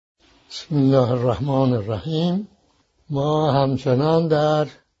بسم الله الرحمن الرحیم. ما همچنان در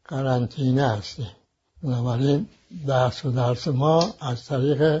قرنطینه هستیم، بنابراین بحث و درس ما از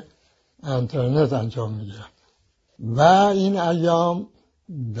طریق اینترنت انجام میگیرد و این ایام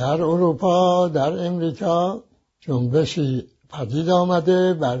در اروپا، در امریکا جنبشی پدید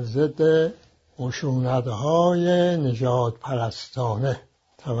آمده بر ضد خشونت‌های نژاد پرستانه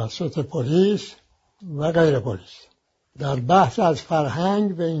توسط پلیس و غیر پلیس. در بحث از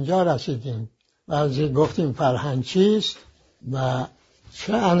فرهنگ به اینجا رسیدیم. بعضی گفتیم فرهنگ چیست و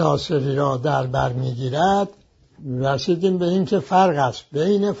چه عناصری را در بر میگیرد. رسیدیم به این که فرق است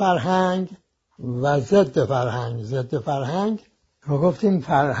بین فرهنگ و ضد فرهنگ. ضد فرهنگ رو گفتیم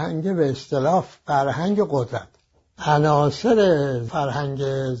فرهنگ به اصطلاح فرهنگ قدرت. عناصر فرهنگ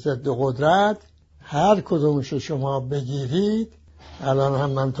ضد قدرت هر کدومش شما بگیرید، الان هم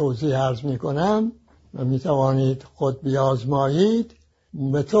من توضیح عرض میکنم و میتوانید خود بیازمایید،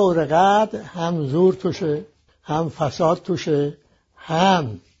 به طور قطع هم زور توشه، هم فساد توشه،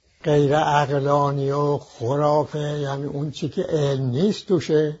 هم غیر عقلانی و خرافه، یعنی اون چی که علم نیست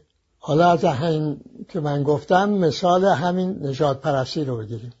توشه. حالا از همین که من گفتم مثال همین نژاد پرستی رو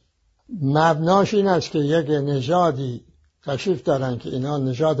بگیریم. مبناش این است که یک نژادی تشریف دارن که اینا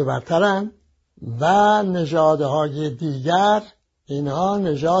نژاد برترن و نژادهای دیگر اینها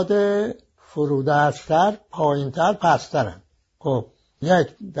نژاد فرودستر، پایینتر، پسترن. خب یک،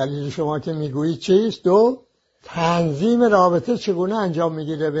 دلیل شما که میگویی چیست؟ دو، تنظیم رابطه چگونه انجام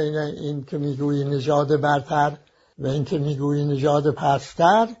میگیره بین این که میگویی نژاد برتر و این که میگویی نژاد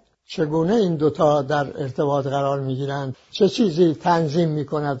پستر؟ چگونه این دوتا در ارتباط قرار میگیرن؟ چه چیزی تنظیم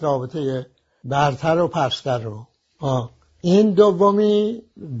میکند رابطه برتر و پستر رو؟ این دومی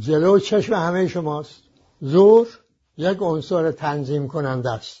جلو چشم همه شماست. زور یک عنصر تنظیم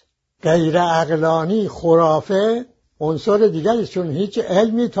کننده است. غیر عقلانی، خرافه عنصر دیگری است، چون هیچ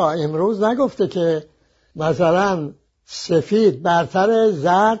علمی تا امروز نگفته که مثلا سفید برتره،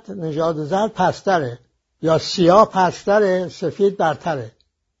 زرد، نژاد زرد پستره، یا سیاه پستره، سفید برتره.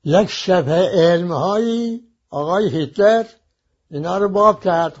 یک شبه علمهایی آقای هیتلر اینا رو باب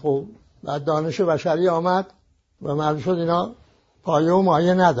کرد. خب بعد دانش بشری آمد و معلوم شد اینا پایه و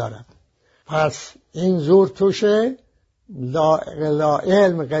مایه ندارد. پس این زور توشه، لا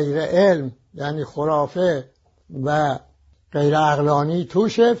علم، غیر علم یعنی خرافه و غیر عقلانی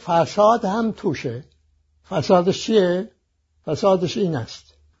توشه، فساد هم توشه. فسادش چیه؟ فسادش این است: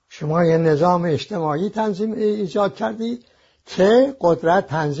 شما یه نظام اجتماعی تنظیم ایجاد کردی که قدرت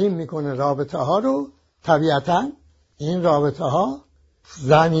تنظیم میکنه رابطه ها رو. طبیعتا این رابطه ها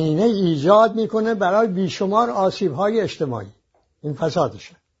زمینه ایجاد میکنه برای بیشمار آسیب های اجتماعی. این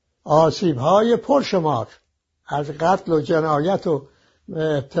فسادشه. آسیب های پرشمار، از قتل و جنایت و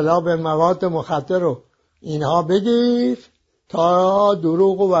ابتلا به مواد مخدر و اینها بگیر تا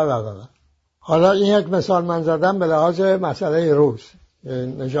دروغ و. حالا این یک مثال من زدم به لحاظ مسئله روز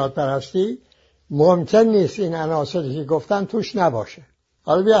نژاد پرستی. ممکن نیست این عناصری که گفتن توش نباشه.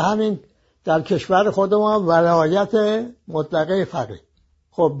 حالا بیا همین در کشور خود ما ولایت مطلقه فقیه.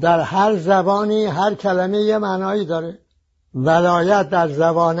 خب در هر زبانی هر کلمه یه معنایی داره. ولایت در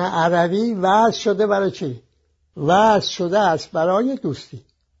زبان عربی وضع شده برای چی؟ وضع شده است برای دوستی.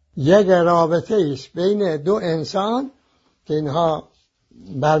 یک رابطه است بین دو انسان که اینها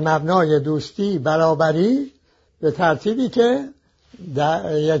بر مبنای دوستی، برابری، به ترتیبی که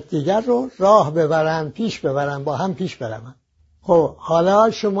یکدیگر رو راه ببرن، پیش ببرن، با هم پیش برن. خب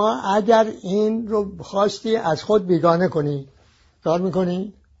حالا شما اگر این رو خواستی از خود بیگانه کنی، کار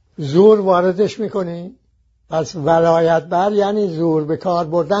میکنی؟ زور واردش میکنی؟ پس ولایت بر یعنی زور به کار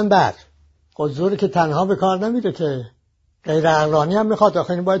بردن بر. خود زوری که تنها به کار نمیره که، غیر عقلانی هم میخواد.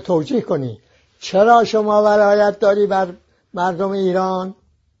 آخه باید توجیه کنی چرا شما ولایت داری بر مردم ایران.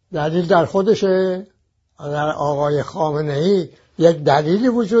 دلیل در خودشه. در آقای خامنه‌ای یک دلیلی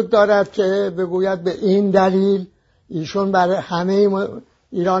وجود دارد که بگوید به این دلیل ایشون برای همه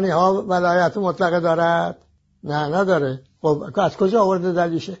ایرانی ها ولایت مطلقه دارد؟ نه، نداره. خب از کجا آورده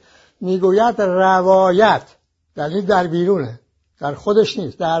دلیلشه؟ میگوید روایت. دلیل در بیرونه، در خودش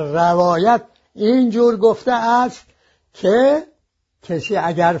نیست. در روایت اینجور گفته است که کسی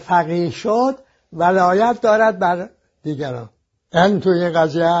اگر فقیه شد ولایت دارد بر دیگران. این توی این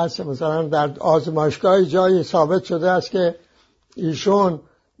قضیه هست. مثلا در آزمایشگاه جایی ثابت شده است که ایشون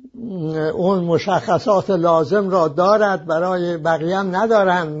اون مشخصات لازم را دارد، برای بقیه هم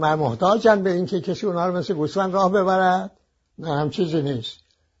ندارن و محتاجن به این که کسی اونها رو مثل گوسفند راه ببرد. نه، هم چیزی نیست.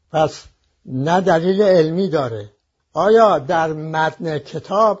 پس نه دلیل علمی داره. آیا در متن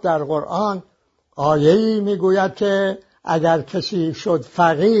کتاب در قرآن آیه‌ای میگوید که اگر کسی شد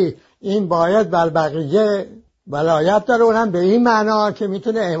فقیه این باید بر بقیه ولایت داره، اونم به این معنا که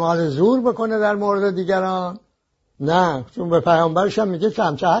میتونه اعمال زور بکنه در مورد دیگران؟ نه، چون به پیامبرش هم میگه که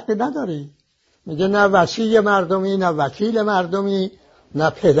همچه حقی نداری. میگه نه وصی مردمی، نه وکیل مردمی، نه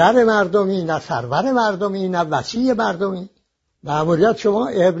پدر مردمی، نه سرور مردمی، نه وصی مردمی. مأموریت شما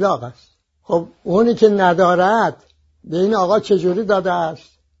ابلاغ است. خب اونی که ندارد به این آقا چجوری داده است؟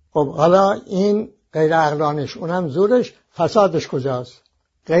 خب حالا این غیر عقلانیش، اونم زورش، فسادش کجاست؟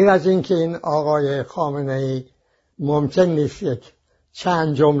 غیر از این که این آقای خامنه‌ای ممکن نیست یک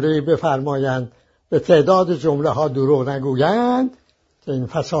چند جمله بفرمایند به تعداد جمله ها دروغ نگویند که این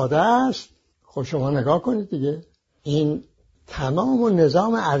فساد است. خب شما نگاه کنید دیگه، این تمام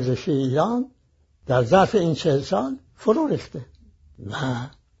نظام ارزشی ایران در ظرف این 40 سال فرو ریخته و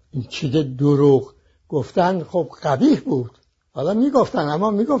این چیز دروغ گفتن خب قبیح بود. حالا میگفتن، اما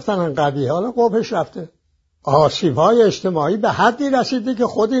میگفتن قبیح، حالا قبحش رفته. آسیب‌های اجتماعی به حدی رسیده که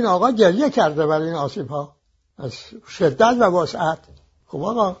خود این آقا گریه کرده برای این آسیب‌ها از شدت و وسعت. خب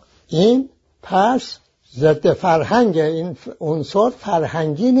آقا این پس ضد فرهنگ، این عنصر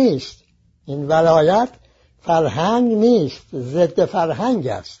فرهنگی نیست، این ولایت فرهنگ نیست، ضد فرهنگ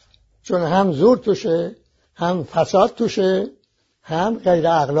است، چون هم زور توشه، هم فساد توشه، هم غیر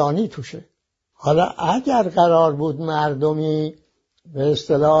عقلانی توشه. حالا اگر قرار بود مردمی به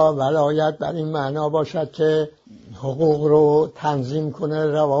اصطلاح ولایت بر این معنا باشد که حقوق رو تنظیم کنه،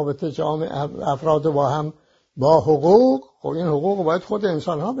 روابط جامعه افراد با هم با حقوق، خب این حقوق باید خود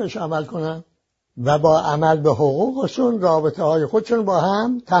انسان ها بهش عمل کنن و با عمل به حقوقشون رابطه های خودشون با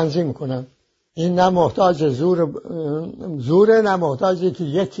هم تنظیم کنن. این نه محتاج زوره، نه محتاجی که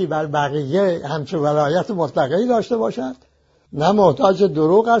یکی بر بقیه همچه ولایت مطلقه‌ای داشته باشد، نه محتاج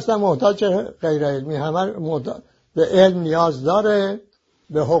دروغ است، نه محتاج غیر علمی. همه به علم نیاز داره،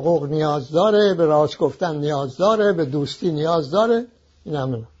 به حقوق نیاز داره، به راست گفتن نیاز داره، به دوستی نیاز داره. این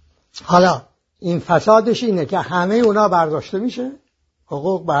همه. حالا این فسادش اینه که همه اونا برداشته میشه،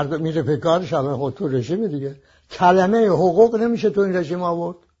 حقوق میره به کارش. الان خود تو رژیم دیگه کلمه حقوق نمیشه تو این رژیم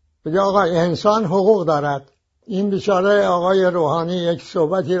آورد. بگه آقا انسان حقوق دارد. این بیچاره آقای روحانی یک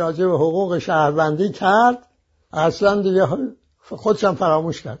صحبتی راجع به حقوق شهروندی کرد، اصلا دیگه خودش هم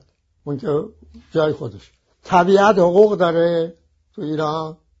فراموش کرد، اون که جای خودش. طبیعت حقوق داره تو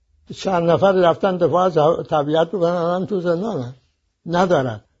ایران؟ چند نفر رفتن دفاع از طبیعت بکنن تو زندان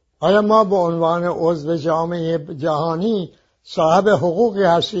ندارن. آیا ما به عنوان عضو جامعه جهانی صاحب حقوقی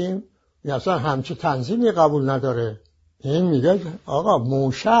هستیم؟ یا اصلا همچه تنظیمی قبول نداره؟ این میگه آقا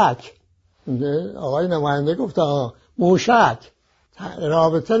موشک، آقای نماینده گفت موشک،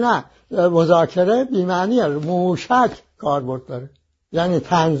 رابطه نه، مذاکره بی‌معنیه، موشک کاربرد داره. یعنی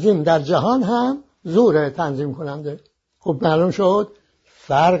تنظیم در جهان هم زوره، تنظیم کننده. خب معلوم شد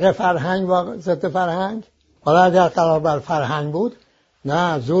فرق فرهنگ و ضد فرهنگ. حالا اگر قرار بر فرهنگ بود،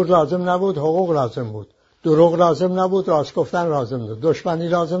 نه زور لازم نبود، حقوق لازم بود، دروغ لازم نبود، راست گفتن لازم بود، دشمنی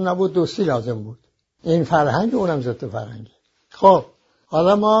لازم نبود، دوستی لازم بود. این فرهنگ، اونم ضد فرهنگی. خب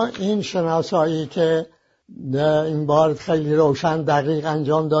حالا ما این شناسایی که این بار خیلی روشن دقیق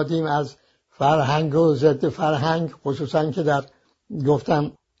انجام دادیم از فرهنگ و ضد فرهنگ، خصوصا که در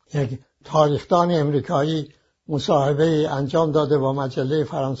گفتم یک تاریخدان امریکایی مصاحبه انجام داده با مجله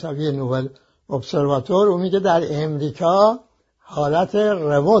فرانسوی نوول ابزرواتور. او میگه در امریکا حالت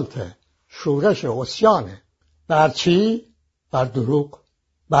رولت، شورش، عصیانه. بر چی؟ بر دروغ،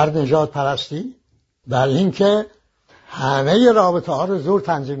 بر نژاد پرستی، بر این که همه رابطه ها رو زور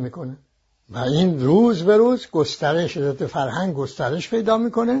تنظیم میکنه و این روز به روز گسترش ضد فرهنگ گسترش پیدا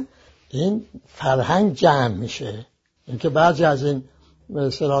میکنه. این فرهنگ جمع میشه. اینکه بعضی از این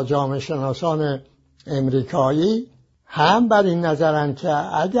مثلا جامعه شناسان امریکایی هم بر این نظرن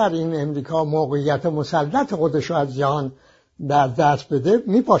که اگر این امریکا موقعیت مسلط خودش رو از جهان در دست بده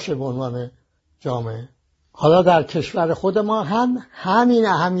میپاشه به عنوان جامعه. حالا در کشور خود ما هم همین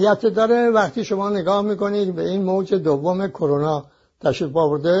اهمیت داره. وقتی شما نگاه میکنید به این موج دوم کرونا تشریف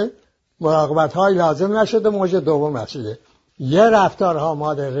آورده، مراقبت های لازم نشده، موج دوم رسیده. یه رفتارها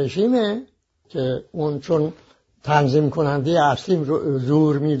مال رژیمه که اون چون تنظیم کننده اصلی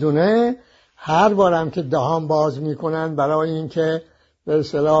زور میدونه، هر بارم که دهان باز میکنن برای اینکه به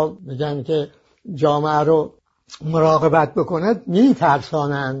اصطلاح بگن که جامعه رو مراقبت بکنه،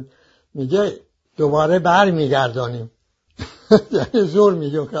 میترسانند. میگه دوباره بر میگردانیم. یعنی زور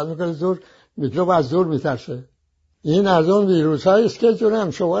میگه، زور میکروب از زور میترسه. این از اون ویروس هایی است که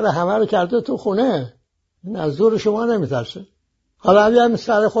جونم شما رو همه رو کرده تو خونه. این از زور شما نمیترسه. حالا بیایم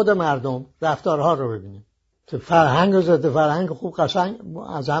سر خود مردم رفتارها رو ببینیم که فرهنگ و ضد فرهنگ خوب قشنگ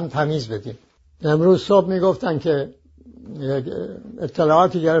از هم تمیز بدیم. امروز صبح میگفتن که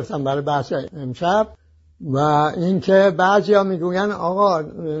اطلاعاتی گرفتم برای بحث امشب، و اینکه بعضیا میگوین آقا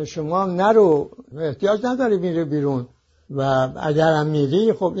شما نرو، احتیاج نداری میری بیرون، و اگرم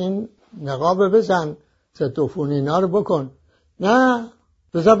میری خب این نقاب بزن، ستوفون اینا رو بکن. نه،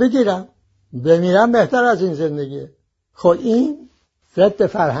 بذار بگیرم، بمیرم بهتر از این زندگیه. خب این ضد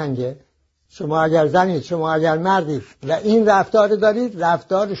فرهنگه. شما اگر زنید، شما اگر مردید و این رفتار دارید،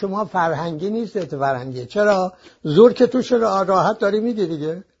 رفتار شما فرهنگی نیست، ضد فرهنگیه. چرا؟ زور که توش راحت داری میگی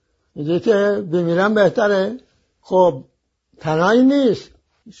دیگه، میگه که بمیرم بهتره. خب تنهایی نیست،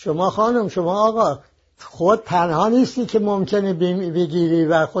 شما خانم، شما آقا، خود تنها نیستی که ممکنه بگیری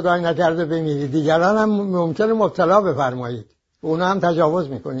و خدای نکرده بمیری، دیگران هم ممکنه مبتلا بفرمایید، اونا هم تجاوز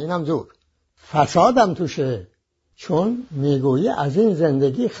میکنی، این هم زور. فسادم توشه، چون میگویی از این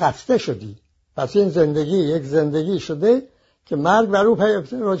زندگی خسته شدی. پس این زندگی یک زندگی شده که مرگ بر او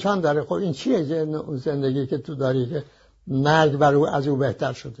روشن داره. خب این چیه زندگی که تو داری که مرگ بر او از او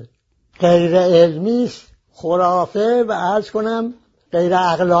بهتر شده؟ غیر علمی است، خرافه و عرض کنم غیر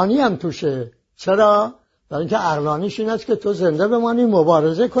عقلانی هم توشه. چرا؟ برای اینکه عقلانیش این است که تو زنده بمانی،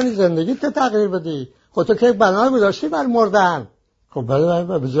 مبارزه کنی، زندگیت تغییر بدی. خب تو که بنا گذاشتی بر مردن، خب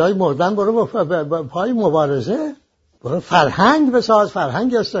به جای مردن برو با پای مبارزه، برو فرهنگ بساز،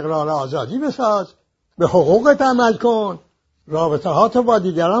 فرهنگ استقلال آزادی بساز، به حقوقت عمل کن، رابطه هاتو با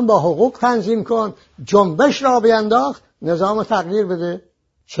دیگران با حقوق تنظیم کن، جنبش را بینداز، نظام تغییر بده.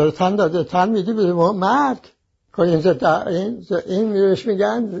 چرا تن داده؟ تن میدی به مرگ. این میرش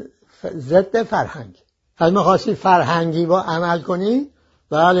میگن ضد فرهنگ. اگه می‌خواستی فرهنگی با عمل کنی،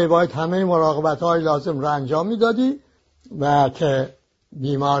 بله باید همه مراقبت‌های لازم رو انجام میدادی و که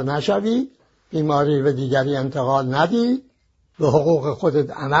بیمار نشوی، بیماری به دیگری انتقال ندی، به حقوق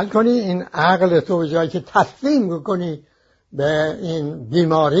خودت عمل کنی. این عقل تو به جایی که تسلیم کنی به این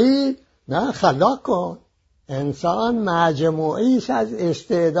بیماری، نه، خلاق کن. انسان مجموعی است از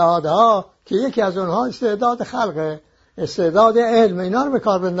استعدادها که یکی از اونها استعداد خلقه، استعداد علم. اینا رو به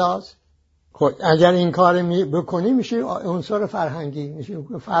کار بنداز. خب اگر این کار بکنی میشه عنصر فرهنگی، میشه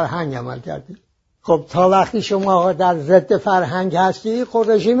فرهنگ عمل کردی. خب تا وقتی شما در ضد فرهنگ هستی، خب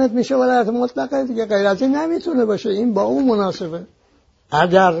رژیمت میشه ولایت مطلقه دیگه، غیر از این نمیتونه باشه. این با اون مناسبه.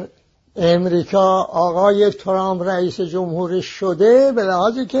 اگر امریکا آقای ترامپ رئیس جمهور شده، به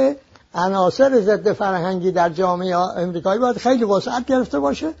لحاظی که عناصر ضد فرهنگی در جامعه امریکایی باید خیلی وسعت گرفته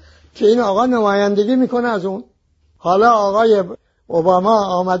باشه که این آقا نمایندگی میکنه از اون. حالا آقای اوباما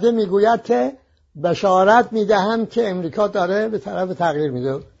آمده میگوید که بشارت میدهم که امریکا داره به طرف تغییر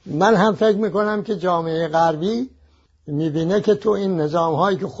میده. من هم فکر میکنم که جامعه غربی میبینه که تو این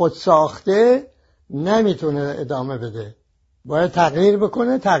نظامهایی که خود ساخته نمیتونه ادامه بده، باید تغییر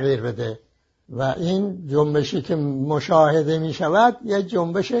بکنه، تغییر بده. و این جنبشی که مشاهده میشود یک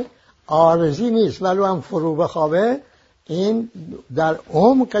جنبش عارضی نیست، ولی هم فرو بخوابه. این در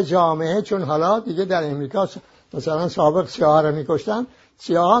عمق جامعه، چون حالا دیگه در امریکا مثلا سابق سیاها رو میکشتن،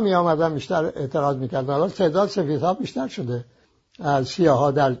 سیاها میامدن بیشتر اعتراض میکردن، حالا تعداد سفیدها بیشتر شده از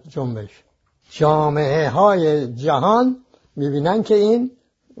سیاها در جنبش. جامعه های جهان میبینن که این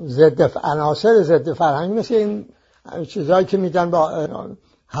عناصر ضد فرهنگ، مثل این چیزایی که میدن با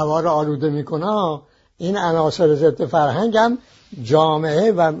هوا رو آلوده میکنه، این عناصر ضد فرهنگ هم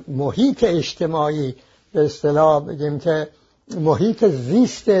جامعه و محیط اجتماعی، به اصطلاح بگیم که محیط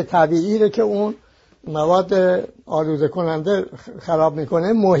زیست طبیعی رو که اون مواد آلوده کننده خراب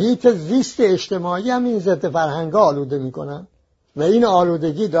میکنه، محیط زیست اجتماعی هم این ضد فرهنگ آلوده میکنن و این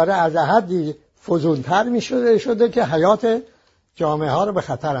آلودگی داره از حدی فزونتر میشده که حیات جامعه ها رو به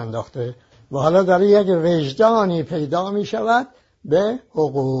خطر انداخته و حالا داره یک وجدانی پیدا میشود به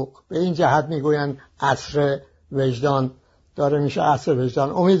حقوق. به این جهت میگوین عصر وجدان داره میشه، عصر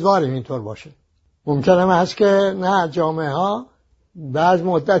وجدان. امیدواریم اینطور باشه. ممکنه هست که نه، جامعه ها بعد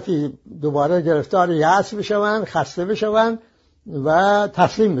مدتی دوباره گرفتار یأس بشوند، خسته بشوند و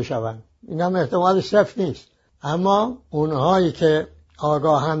تسلیم بشوند. این هم احتمالش صفر نیست. اما اونهایی که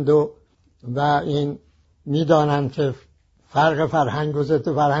آگاهند و این میدانند که فرق فرهنگ و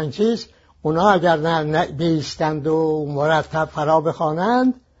ضد فرهنگ چیست، اونها اگر نه بیستند و مرتب فرا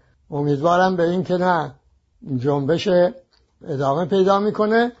بخوانند، امیدوارم به این که نه، جنبش ادامه پیدا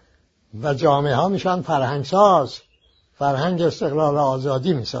میکنه و جامعه ها میشن فرهنگ ساز، فرهنگ استقلال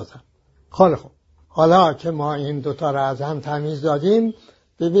آزادی میسازن. خیلی خوب، حالا که ما این دوتا را از هم تمیز دادیم،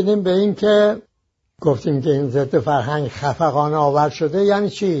 ببینیم به این که گفتیم که این ضد فرهنگ خفقانه آور شده. یعنی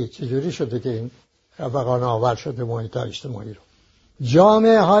چی؟ چجوری شده که این خفقانه آور شده محیط اجتماعی رو؟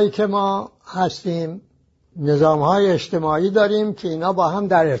 جامعه هایی که ما هستیم نظام های اجتماعی داریم که اینا با هم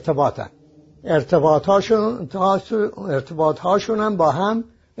در ارتباطن. ارتباط هاشون هم با هم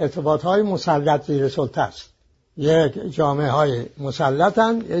ارتباط های مسلط زیر سلطه است. یک جامعه های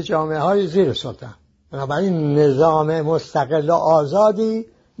مسلطن، یک جامعه های زیر سلطه. بنابراین نظام مستقل و آزادی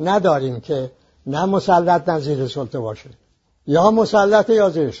نداریم که نه مسلط نه زیر سلطه باشه، یا مسلط یا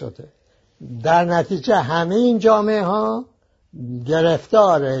زیر سلطه. در نتیجه همه این جامعه ها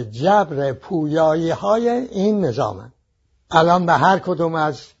گرفتار جبر پویایی های این نظامن. الان به هر کدوم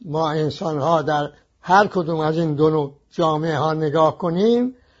از ما انسان ها در هر کدوم از این دو نوع جامعه ها نگاه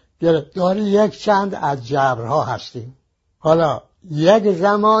کنیم گرفتار یک چند از جبرها هستیم. حالا یک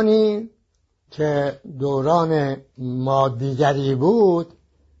زمانی که دوران مادیگری بود،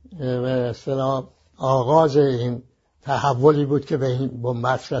 به اصطلاح آغاز این تحولی بود که به این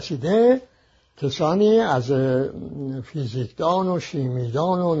بنبست رسیده، کسانی از فیزیکدان و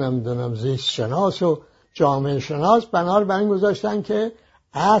شیمیدان و نمیدونم زیست شناس و جامعه شناس بنابراین گذاشتن که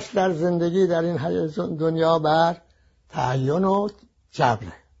اصل در زندگی در این دنیا بر تعین و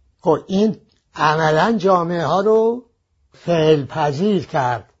جبره. خب این عملا جامعه ها رو فعل پذیر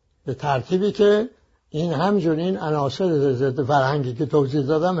کرد به ترتیبی که این همجوری این عناصر ضد فرهنگی که توضیح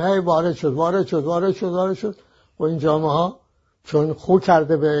دادم هی وارد شد و این جامعه ها چون خو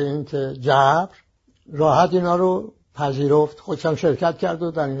کرده به این که جبر، راحت اینا رو پذیرفت، خودشم شرکت کرد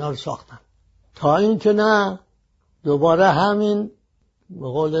و در اینا رو ساختن. تا این که نه دوباره همین به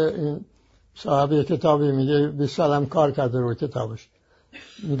قول این صاحب کتابی میگه 20 سالم کار کرده روی کتابش،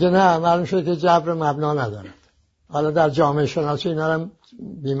 میگه نه معلوم شده که جبر مبنا ندارد. حالا در جامعه شناسی اینا هم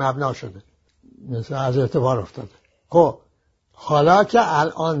بی مبنا شده، مثلا از اعتبار افتاده. خب حالا که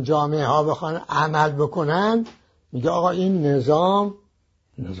الان جامعه ها بخوان عمل بکنن، میگه آقا این نظام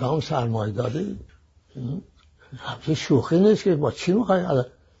سرمایه‌داری همچه شوخی نیست که با چی میخوای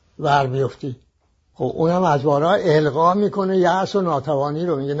ور بیفتی. خب اونم از بارها القا میکنه یأس و ناتوانی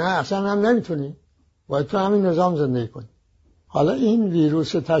رو، میگه نه اصلا هم نمیتونی، باید تو همین نظام زندگی کنی. حالا این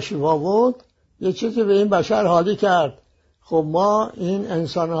ویروس تشریف آورد یه چیزی به این بشر حالی کرد. خب ما این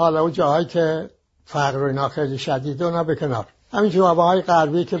انسان حالا و جاهایی که فقر و اینا خیلی شدیده اونا به کنار، همین جوابهای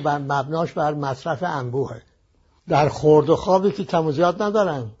غربی که مبناش بر مصرف انبوهه، در خورد و خوابی که کم و زیاد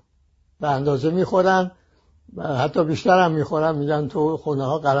ندارن، به اندازه میخورن، حتی بیشتر هم میخورن، میگن تو خونه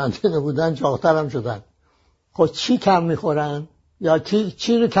ها قرنطینه بودن چاقتر هم شدن. خب چی کم میخورن یا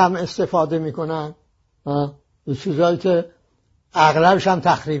چی رو کم استفاده میکنن؟ یه چیزایی که اغلبش هم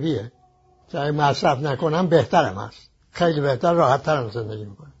تخریبیه که اگه مصرف نکنن بهترم هست، خیلی بهتر، راحت هم زندگی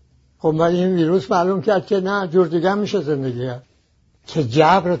میکنن. خب ولی این ویروس معلوم کرد که نه، جور دیگه میشه زندگی کرد که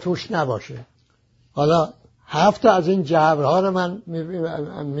جبر توش نباشه. حالا 7 از این جبرها رو من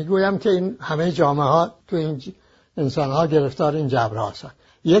میگویم که این همه جامعه ها تو این انسان ها گرفتار این جبرها هستن.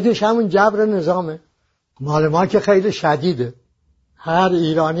 یکیش همون جبر نظامه، مال ما که خیلی شدیده. هر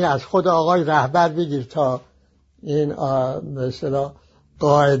ایرانی از خود آقای رهبر بگیر تا این به اصطلاح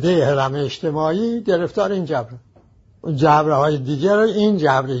قاعده هرم اجتماعی گرفتار این جبر. جبرهای دیگر رو این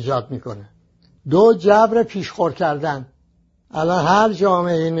جبر ایجاد میکنه. 2 جبر پیشخور کردن. الان هر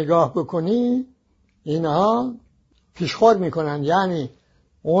جامعه نگاه بکنی اینها پیشخور میکنن، یعنی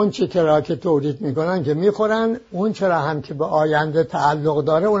اون چه که تولید میکنن که میخورن، اون چرا هم که به آینده تعلق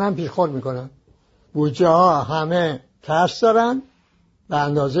داره اون هم پیشخور میکنن. بودجه ها همه کسر دارن، به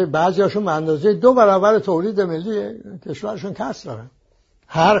اندازه بعضیاشون به اندازه 2 برابر تولید ملی کشورشون کسر دارن.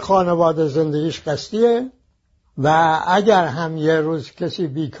 هر خانواده زندگیش قسطیه و اگر هم یه روز کسی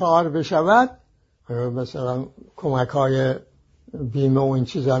بیکار بشود، مثلا کمک های بیمه و این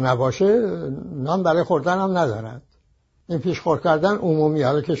چیزا نباشه، نان برای خوردن هم ندارد. این پیشخور کردن عمومی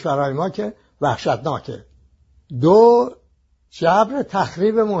حال کشورهای ما که وحشتناکه. 2 جبر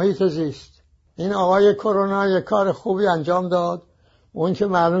تخریب محیط زیست. این آقای کرونا یک کار خوبی انجام داد، اون که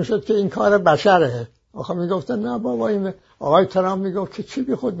معلوم شد که این کار بشره. آخه میگفتن نه بابا، این آقای ترامپ میگفت که چی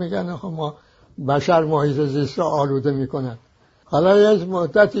بی خود میگن، آخه ما بشر محیط زیست رو آلوده میکنن. حالا یه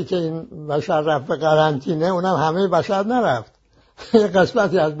مدتی که این بشر رفت به قرنطینه، اونم همه بشر نرفت، یه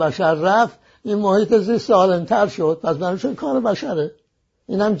قسمتی از بشر رفت، این محیط زیست سالم‌تر شد، پس معلومه کار بشره.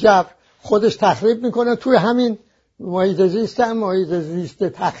 اینم جبر خودش تخریب میکنه، توی همین محیط زیست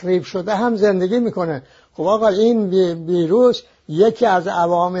تخریب شده هم زندگی میکنه. خب آقا این ویروس یکی از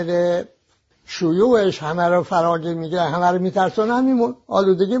عوامل شیوعش همه رو فراگیر میگیره، همه رو میترسونه، همین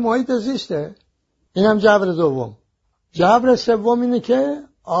آلودگی محیط زیسته. اینم جبر دوم. جبر سوم اینه که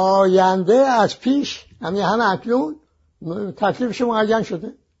آینده از پیش همه اکنون تکلیفش معین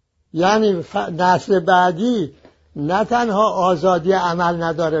شده، یعنی نسل بعدی نه تنها آزادی عمل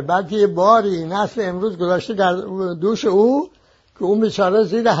نداره، بلکه یه باری نسل امروز گذاشته در دوش او که اون بیچاره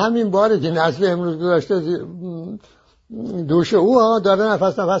زیر همین باری که نسل امروز گذاشته دوش او داره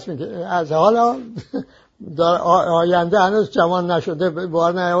نفس میکشه. از حالا آینده هنوز جوان نشده،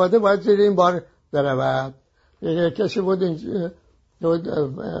 بار نیاورده، باید زیر این بار برود. یه کسی بود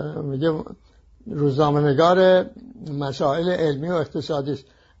میگه روزنامه‌نگار مسائل علمی و اقتصادی است،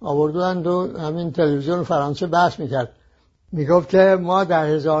 آوردن دو همین تلویزیون فرانسه بحث میکرد، میگفت که ما در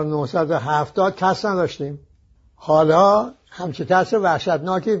 1970 کس نداشتیم، حالا همچه کس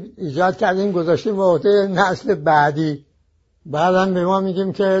وحشتناکی ایجاد کردیم گذاشتیم به عهده نسل بعدی، بعداً به ما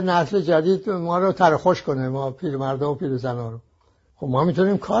میگیم که نسل جدید ما رو ترخوش کنه، ما پیرمردا و پیرزنا رو. خب ما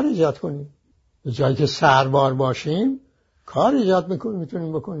میتونیم کار ایجاد کنیم، به جایی که سربار باشیم کار ایجاد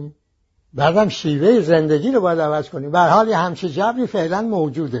میتونیم بکنیم. بعدم شیوه زندگی رو باید عوض کنیم. به هر حال همچه جبری فعلا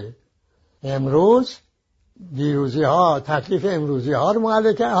موجوده. امروز دیروزی ها تکلیف امروزی ها رو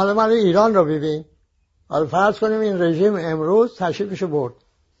معلق کرد. حالا ما ایران رو ببین، حالا فرض کنیم این رژیم امروز تشریفش برد،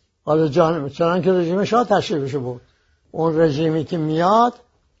 حالا چنان که رژیم شاه تشریفش برد، اون رژیمی که میاد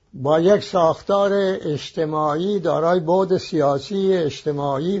با یک ساختار اجتماعی دارای بعد سیاسی،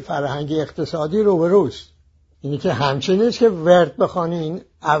 اجتماعی، فرهنگی، اقتصادی روبروست. اینی که همچین نیست که ورد بخوانی این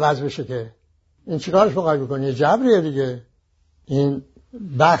عوض بشه، که این چیکارش بخوای بکنی؟ یه جبریه دیگه. این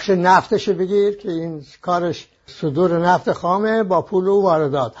بخش نفتش بگیر که این کارش صدور نفت خامه با پول و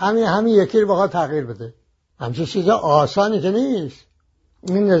واردات، همین یکی رو بخواد تغییر بده. همچین چیز آسانی که نیست.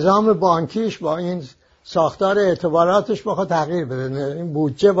 این نظام بانکیش با این ساختار اعتباراتش بخواد تغییر بده، این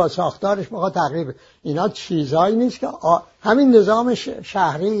بودجه با ساختارش بخواد تغییر بده، اینا چیزایی نیست که همین نظام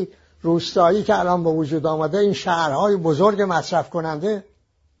شهری روستایی که الان با وجود آمده، این شهرهای بزرگ مصرف کننده،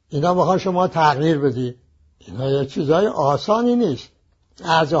 اینا بخواد شما تغییر بدی، اینا یه چیزای آسانی نیست.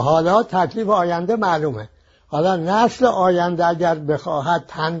 از حالا تکلیف آینده معلومه. حالا نسل آینده اگر بخواهد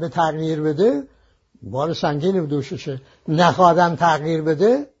تن به تغییر بده، بار سنگینی به دوششه. نخواهدم تغییر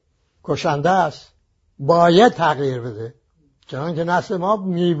بده، کشنده است. باید تغییر بده، چون که نسل ما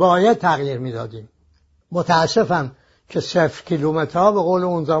میباید تغییر میدادیم. متاسفم که 0 کیلومترها به قول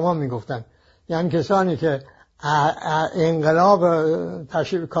اون زمان میگفتن، یعنی کسانی که انقلاب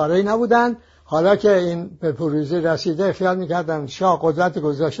تشریف کاری نبودن، حالا که این به پیروزی رسیده خیال میکردن شاه قدرت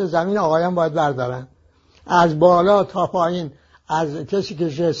گذاشته، زمین آقایان باید بردارن. از بالا تا پایین، از کسی که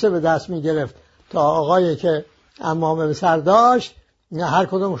جسه به دست میگرفت تا آقایی که عمامه به سر داشت، هر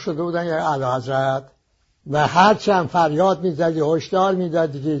کدوم شده بودن یا اعلیحضرت، و هر چند فریاد میزدی، هشدار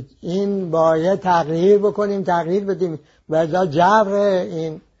میدادی که این باید تغییر بکنیم، تغییر بدیم، و جبر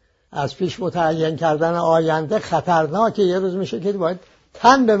این از پیش متعین کردن آینده خطرناکه. یه روز میشه که باید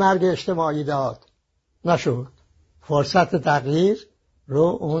تن به مرگ اجتماعی داد. نشد. فرصت تغییر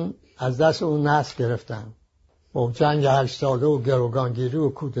رو اون از دست اون نسل گرفتن، با جنگ 8 ساله و گروگانگیری و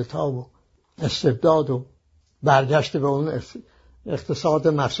کودتا و استبداد و برگشت به اون اقتصاد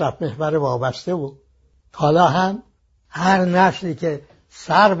مصرف محور وابسته. و حالا هم هر نسلی که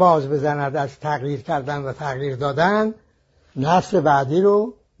سر باز بزند از تغییر کردن و تغییر دادن، نسل بعدی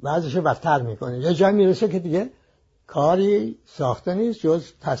رو بعضیش بدتر میکنه. یه جایی میرسه که دیگه کاری ساخته نیست جز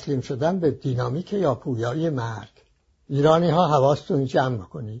تسلیم شدن به دینامیک یا پویایی مرگ. ایرانی ها حواستون جمع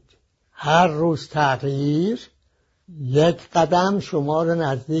بکنید، هر روز تغییر یک قدم شما رو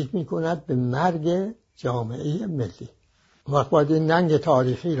نزدیک میکند به مرگ جامعه ملی. وقت باید این ننگ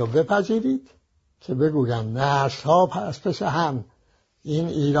تاریخی رو بپذیرید که بگویم نسل ها پس هم این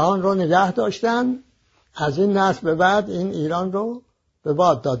ایران رو نگه داشتن، از این نسل به بعد این ایران رو به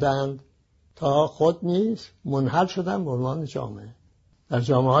باد دادند تا خود نیز منحل شدن به عنوان جامعه. در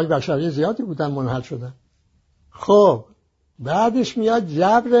جامعه های بشری زیادی بودن منحل شدن. خب بعدش میاد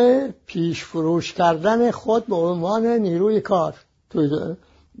جبر پیش فروش کردن خود به عنوان نیروی کار. توی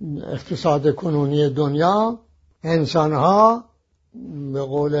اقتصاد کنونی دنیا انسان ها به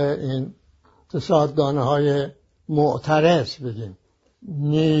قول این اقتصاددانه های معترض بگیم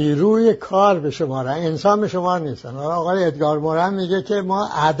نیروی کار به شماره، انسان به شمار نیستن. آقای ادگار مورن میگه که ما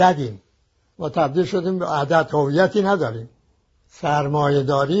عددیم، ما تبدیل شدیم به عدد، هویتی نداریم. سرمایه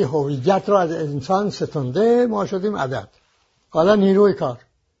داری هویت رو از انسان ستونده، ما شدیم عدد. حالا نیروی کار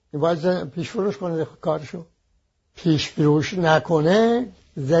این باید پیش فروش کنه کارشو، پیش فروش نکنه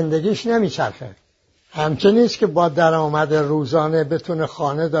زندگیش نمیچرخه. همچنین نیست که با درآمد روزانه بتونه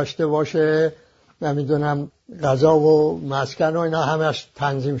خانه داشته باشه، نمیدونم غذا و مسکن و اینا همش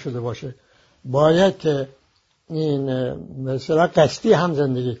تنظیم شده باشه. باید که این مثلا قسطی هم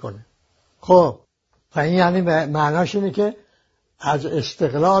زندگی کنه. خب این یعنی معناش اینه که از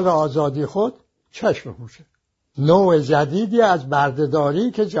استقلال آزادی خود چشم پوشه. نوع جدیدی از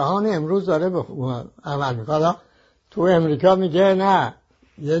بردهداری که جهان امروز داره به عمل میکنه. تو امریکا میگه نه،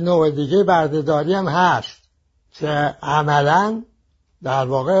 یه نوع دیگه بردهداری هم هست که عملاً در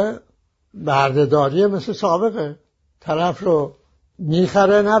واقع بردهداری مثل سابقه، طرف رو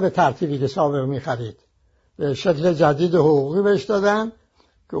میخره نه به ترتیبی که سابق میخرید، به شکل جدید حقوقی بهش دادن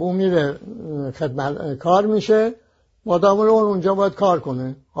که اون میره خدمت کار میشه، مادام اون اونجا باید کار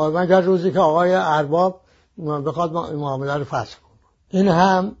کنه، مگر روزی که آقای ارباب بخواد معامله رو فسخ کنه. این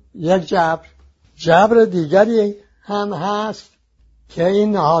هم یک جبر دیگری هم هست که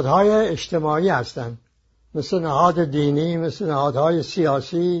این نهادهای اجتماعی هستند، مثل نهاد دینی، مثل نهادهای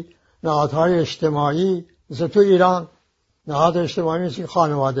سیاسی، نهادهای اجتماعی. مثل تو ایران نهاد اجتماعی مثل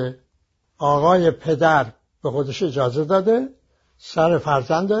خانواده، آقای پدر به خودش اجازه داده سر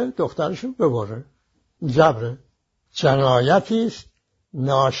فرزند دخترشو ببره. جبره، جنایتی است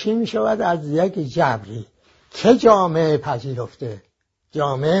ناشی می شود از یک جبری که جامعه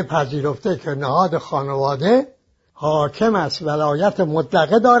پذیرفته که نهاد خانواده حاکم است، ولایت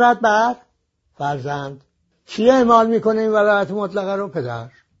مطلقه دارد بر فرزند. کی اعمال میکنه این ولایت مطلقه رو؟ پدر.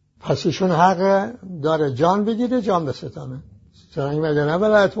 پس ایشون حق داره جان بگیره، جان بستانه. چرا این مدنه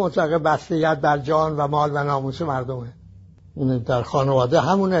ولایت مطلقه بستگیت بر جان و مال و ناموس مردمه. این در خانواده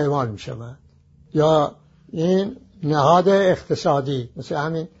همون اعمال میشود. یا این نهاد اقتصادی، مثل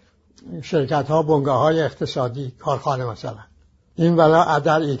همین شرکت ها، بنگاه های اقتصادی، کارخانه مثلا، این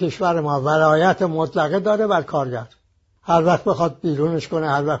در این کشور ما ولایت مطلقه داره بر کارگر. هر وقت بخواد بیرونش کنه،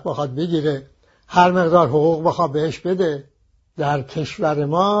 هر وقت بخواد بگیره، هر مقدار حقوق بخواد بهش بده. در کشور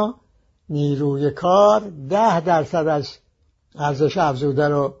ما نیروی کار 10% از ارزش افزوده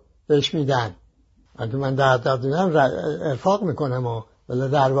رو بهش میدن. اگه من 10% دیدم ارفاق میکنم، ولی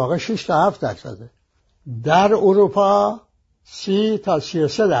در واقع 6 تا 7%. در اروپا 30 تا 33%.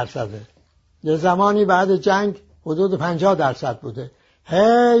 یه زمانی بعد جنگ حدود 50% بوده.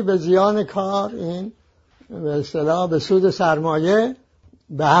 هی به زیان کار این به اصطلاح به سود سرمایه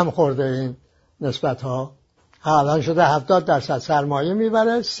به هم خورده این نسبت ها. الان شده 70% سرمایه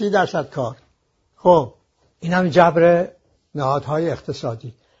میبره، 30% کار. خب این هم جبر نهادهای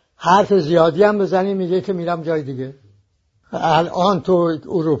اقتصادی. حرف زیادی هم بزنی میگه که میرم جای دیگه. الان تو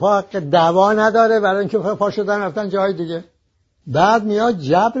اروپا دعوا نداره برای اینکه پا شدن رفتن جای دیگه. بعد میاد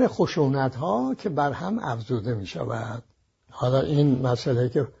جبر خشونت ها که بر هم افزوده می شود. حالا این مسئله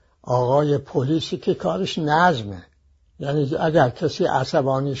که آقای پلیسی که کارش نظمه، یعنی اگر کسی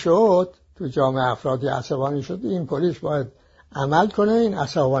عصبانی شد تو جامعه، افرادی عصبانی شد، این پلیس باید عمل کنه، این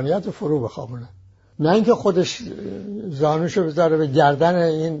عصبانیت رو فرو بخوابونه، نه اینکه خودش زانوشو بذاره به گردن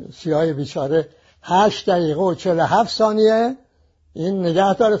این سیاه بیچاره 8 دقیقه و 47 ثانیه این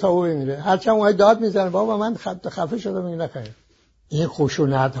نگه داره تا او بمیره. هرچند اونها داد میزنه بابا من خفه شدم، این نکنید. این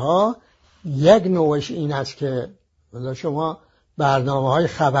خشونت ها یک نوعش این است که شما برنامه‌های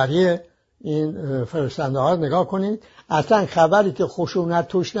خبری این فرستنده ها رو نگاه کنید، اصلا خبری که خشونت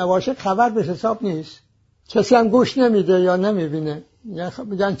توش نباشه خبر به حساب نیست. کسی هم گوش نمیده یا نمیبینه.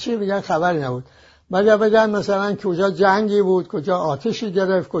 میگن چی؟ میگن خبری نبود. مگر بگن مثلا کجا جنگی بود، کجا آتشی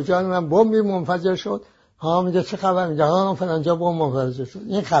گرفت، کجا بمبی منفجر شد، ها میگه چه خبر؟ میگه ها فلانجا بمب منفجر شد.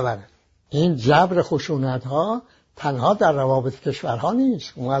 این خبره. این جبر خشونت ها تنها در روابط کشورها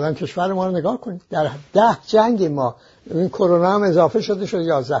نیست. ما الان کشور ما رو نگاه کنید، در 10 جنگ ما، این کرونا هم اضافه شده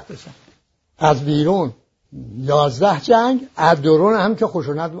 11%. از بیرون 11 جنگ، از درون هم که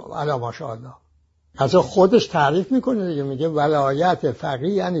خشونت علا ماشاءالله. از خودش تعریف میکنه دیگه، میگه ولایت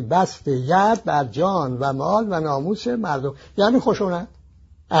فقیه یعنی بست ید بر جان و مال و ناموس مردم، یعنی خشونت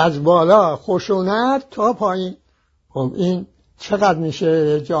از بالا، خشونت تا پایین. خب این چقدر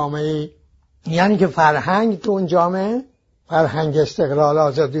میشه جامعه؟ یعنی که فرهنگ تو اون جامعه، فرهنگ استقلال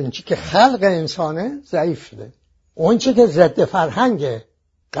آزادی، اون چی که خلق انسانه ضعیف شده، اون چی که ضد فرهنگ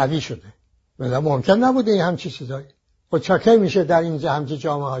قوی شده. ولی ممکن نبوده این همچی چیزایی. خب چاکی میشه در این همچی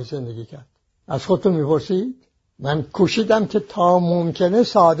جامعه های زندگی کرد؟ از خودتون میپرسید؟ من کوشیدم که تا ممکنه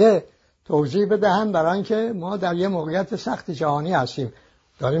ساده توضیح بدهم، برای اینکه ما در یه موقعیت سخت جهانی هستیم.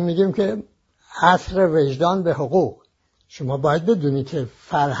 داریم میگیم که عصر وجدان به حقوق. شما باید بدونید که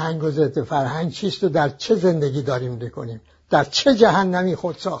فرهنگ و ضد فرهنگ چیست و در چه زندگی داریم میکنیم، در چه جهنمی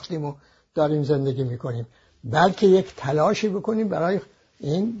خود ساختیم و داریم زندگی میکنیم، بلکه یک تلاشی بکنیم برای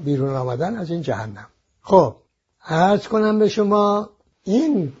این بیرون آمدن از این جهنم. خب عرض کنم به شما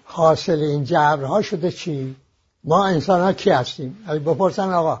این حاصل این جبرها شده چی؟ ما انسان ها کی هستیم؟ اگه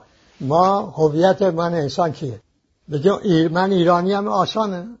بپرسن آقا ما هویت من انسان کیه؟ بگه من ایرانی هم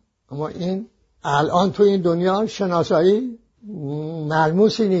آسانه. اما این الان تو این دنیا شناسایی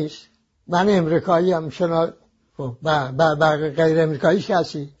ملموسی نیست. من امریکایی هم غیر امریکایی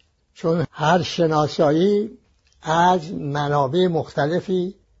هستی؟ چون هر شناسایی از منابع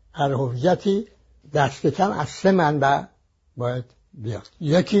مختلفی، هر هویتی دست کم از 3 منبع باید بیاد.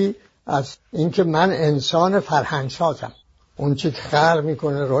 یکی از اینکه من انسان فرهنگ سازم، اون چی که خلق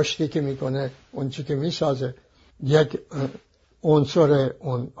میکنه، رشدی که میکنه، اون چی که میسازه، یک عنصر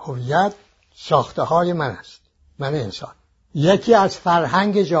اون هویت ساخته های من است، من انسان. یکی از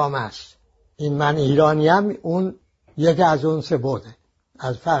فرهنگ جامعه است، این من ایرانیم، اون یکی از اون سه بوده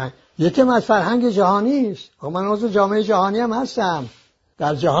از فرهنگ. یکی از فرهنگ جهانی است. خب من عضو جامعه جهانی هم هستم.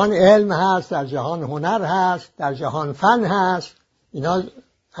 در جهان علم هست، در جهان هنر هست، در جهان فن هست. اینا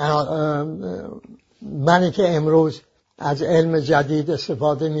منی که امروز از علم جدید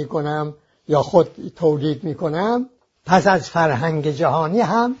استفاده می کنم یا خود تولید می کنم، پس از فرهنگ جهانی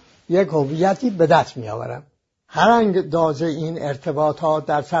هم یک هویتی به دست می آورم. هر اندازه این ارتباطات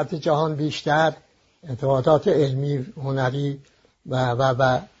در سطح جهان بیشتر، ارتباطات علمی، هنری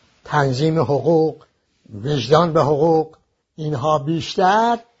و تنظیم حقوق، وجدان به حقوق، اینها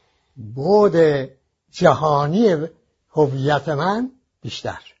بیشتر، بعد جهانی هویت من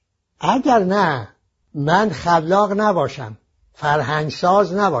بیشتر. اگر نه من خلاق نباشم، فرهنگ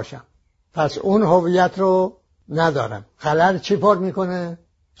ساز نباشم، پس اون هویت رو ندارم. خلل چی پر میکنه؟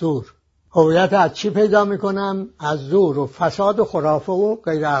 زور. هویت از چی پیدا میکنم؟ از زور و فساد و خرافه و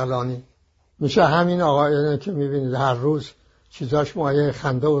غیر عقلانی. میشه همین آقایانی که میبینید هر روز چیزاش مایه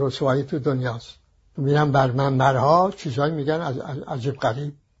خنده و رسوایی تو دنیاست. میرم بر منبرها چیزایی میگن از عجیب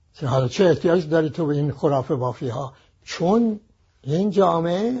غریب. حالا چه احتیاج داری تو به این خرافه بافی ها؟ چون این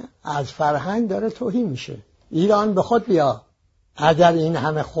جامعه از فرهنگ داره توهین میشه. ایران به خود بیا. اگر این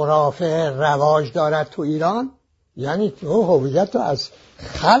همه خرافه رواج دارد تو ایران، یعنی تو هویت رو از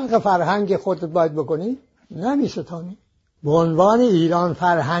خلق فرهنگ خودت باید بکنی، نمیستانی. به عنوان ایران،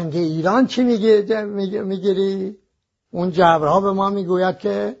 فرهنگ ایران چی میگیری؟ اون جبرها به ما میگوید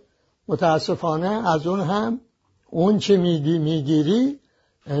که متاسفانه از اون هم اون چی میگیری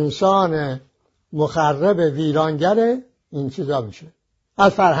انسان مخرب ویرانگر این چیزا میشه.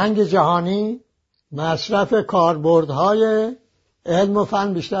 از فرهنگ جهانی مصرف کاربردهای علم و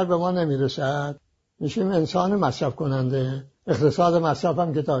فن بیشتر به ما نمیرسد، میشیم انسان مصرف کننده. اقتصاد مصرف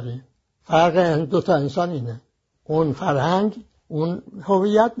هم که داریم. فرق دو تا انسان اینه، اون فرهنگ، اون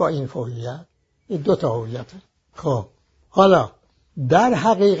هویت با این هویت، این دو تا هویته. خب حالا در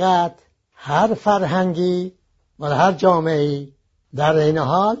حقیقت هر فرهنگی و هر جامعه‌ای در این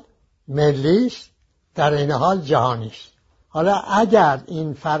حال ملی است، در این حال جهانی است. حالا اگر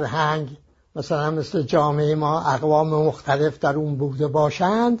این فرهنگ مثلا مثل جامعه ما اقوام مختلف در اون بوده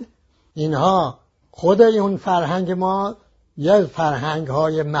باشند، اینها خود اون فرهنگ ما یه فرهنگ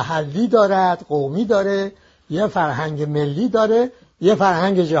های محلی دارد، قومی داره، یه فرهنگ ملی داره، یه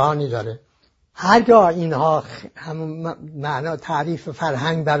فرهنگ جهانی داره. هرگاه اینها همون معنا تعریف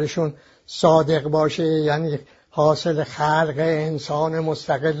فرهنگ برشون صادق باشه، یعنی حاصل خلق انسان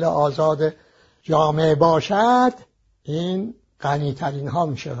مستقل آزاد جامعه باشد، این غنی‌ترین ها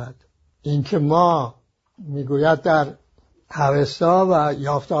می شود. این که ما میگوید در اوستا و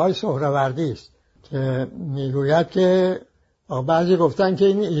یافته های سهروردی است که میگوید که بعضی گفتن که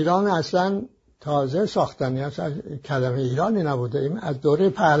این ایران اصلا تازه ساختنی است، کلمه ایرانی نبوده، این از دوره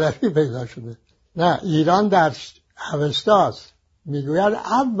پهلوی پیدا شده. نه، ایران در اوستاست. میگوید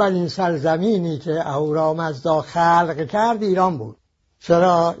اولین سرزمینی که اهورامزدا خلق کرد ایران بود.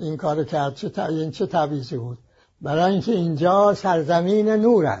 چرا این کار کرد؟ چه تبعیضی بود؟ برای اینکه اینجا سرزمین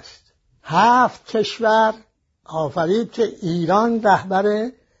نور است. 7 کشور آفرید که ایران رهبر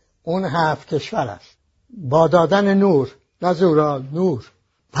اون 7 کشور است، با دادن نور، نه زورا، نور.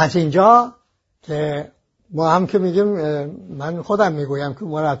 پس اینجا که ما هم که میگیم، من خودم میگویم که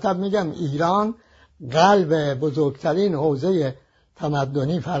مرتب میگم ایران قلب بزرگترین حوزه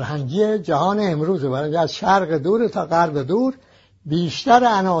تمدنی فرهنگی جهان امروزه، برای از شرق دور تا غرب دور بیشتر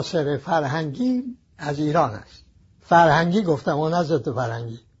عناصر فرهنگی از ایران است. فرهنگی گفتم و نه ضد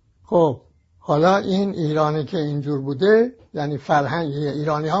فرهنگی. خب حالا این ایرانی که اینجور بوده، یعنی فرهنگ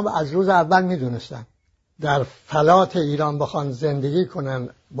ایرانی ها از روز اول میدونستن در فلات ایران بخوان زندگی کنن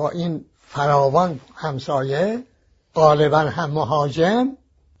با این فراوان همسایه، غالبا هم مهاجم،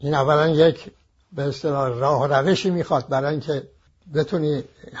 این اولا یک به اصطلاح راه و روشی میخواد برای اینکه بتونی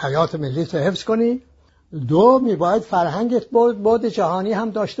حیات ملی تو حفظ کنی. دو، میباید فرهنگت بعد جهانی هم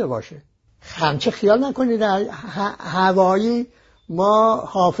داشته باشه. همچه خیال نکنید هوایی ما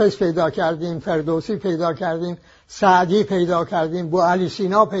حافظ پیدا کردیم، فردوسی پیدا کردیم، سعدی پیدا کردیم، بوعلی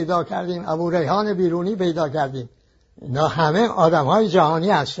سینا پیدا کردیم، ابو ریحان بیرونی پیدا کردیم. اینا همه آدم‌های جهانی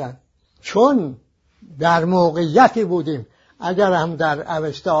هستن، چون در موقعیتی بودیم. اگر هم در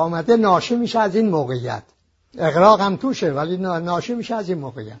اوستا آمده ناشی میشه از این موقعیت، اغراق هم توشه ولی ناشی میشه از این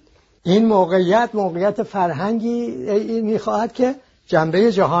موقعیت. این موقعیت فرهنگی میخواهد که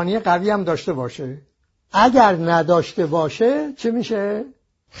جنبه جهانی قوی هم داشته باشه. اگر نداشته باشه چه میشه؟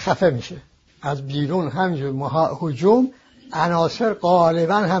 خفه میشه. از بیرون همینجور هجوم عناصر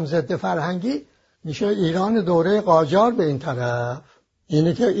غالبا هم ضد فرهنگی میشه. ایران دوره قاجار به این طرف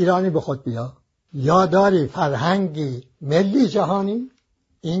اینه که ایرانی به خود بیا، یا داری فرهنگی ملی جهانی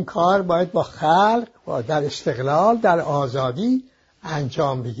این کار باید با خلق و در استقلال، در آزادی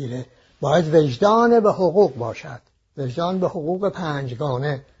انجام بگیره. باید وجدان به حقوق باشد، وجدان به حقوق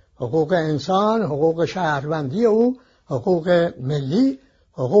پنجگانه: حقوق انسان، حقوق شهروندی او، حقوق ملی،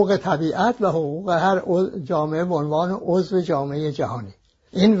 حقوق طبیعت و حقوق هر جامعه به عنوان عضو جامعه جهانی.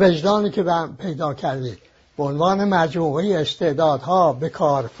 این وجدانی که پیدا کردید به عنوان مجموعه استعدادها به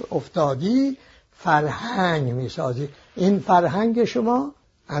کار افتادی، فرهنگ میسازی. این فرهنگ شما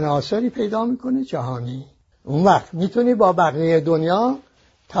عناصری پیدا میکنه جهانی. اون وقت میتونی با بقیه دنیا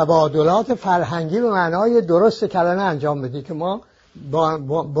تبادلات فرهنگی به معنای درست کلمه انجام بدی که ما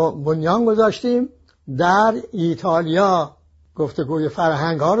بنیان گذاشتیم در ایتالیا گفتگوی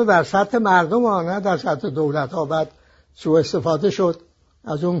فرهنگ ها رو در سطح مردم ها، نه در سطح دولت ها. بعد سوء استفاده شد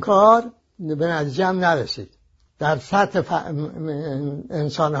از اون کار، به نتیجه هم نرسید. در سطح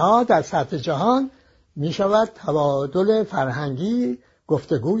انسان ها، در سطح جهان می شود تبادل فرهنگی،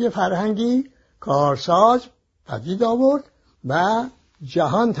 گفتگوی فرهنگی کارساز پدید آورد و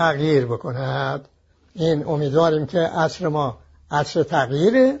جهان تغییر بکند. این امیدواریم که عصر ما عصر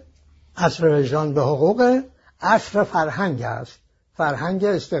تغییره، عصر وجدان به حقوق، عصر فرهنگ است، فرهنگ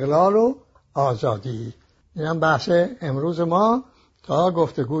استقلال و آزادی. این هم بحث امروز ما تا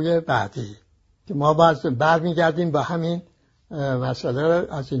گفتگوی بعدی که ما بعد میگردیم با همین مسئله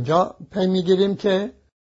از اینجا پی میگیریم که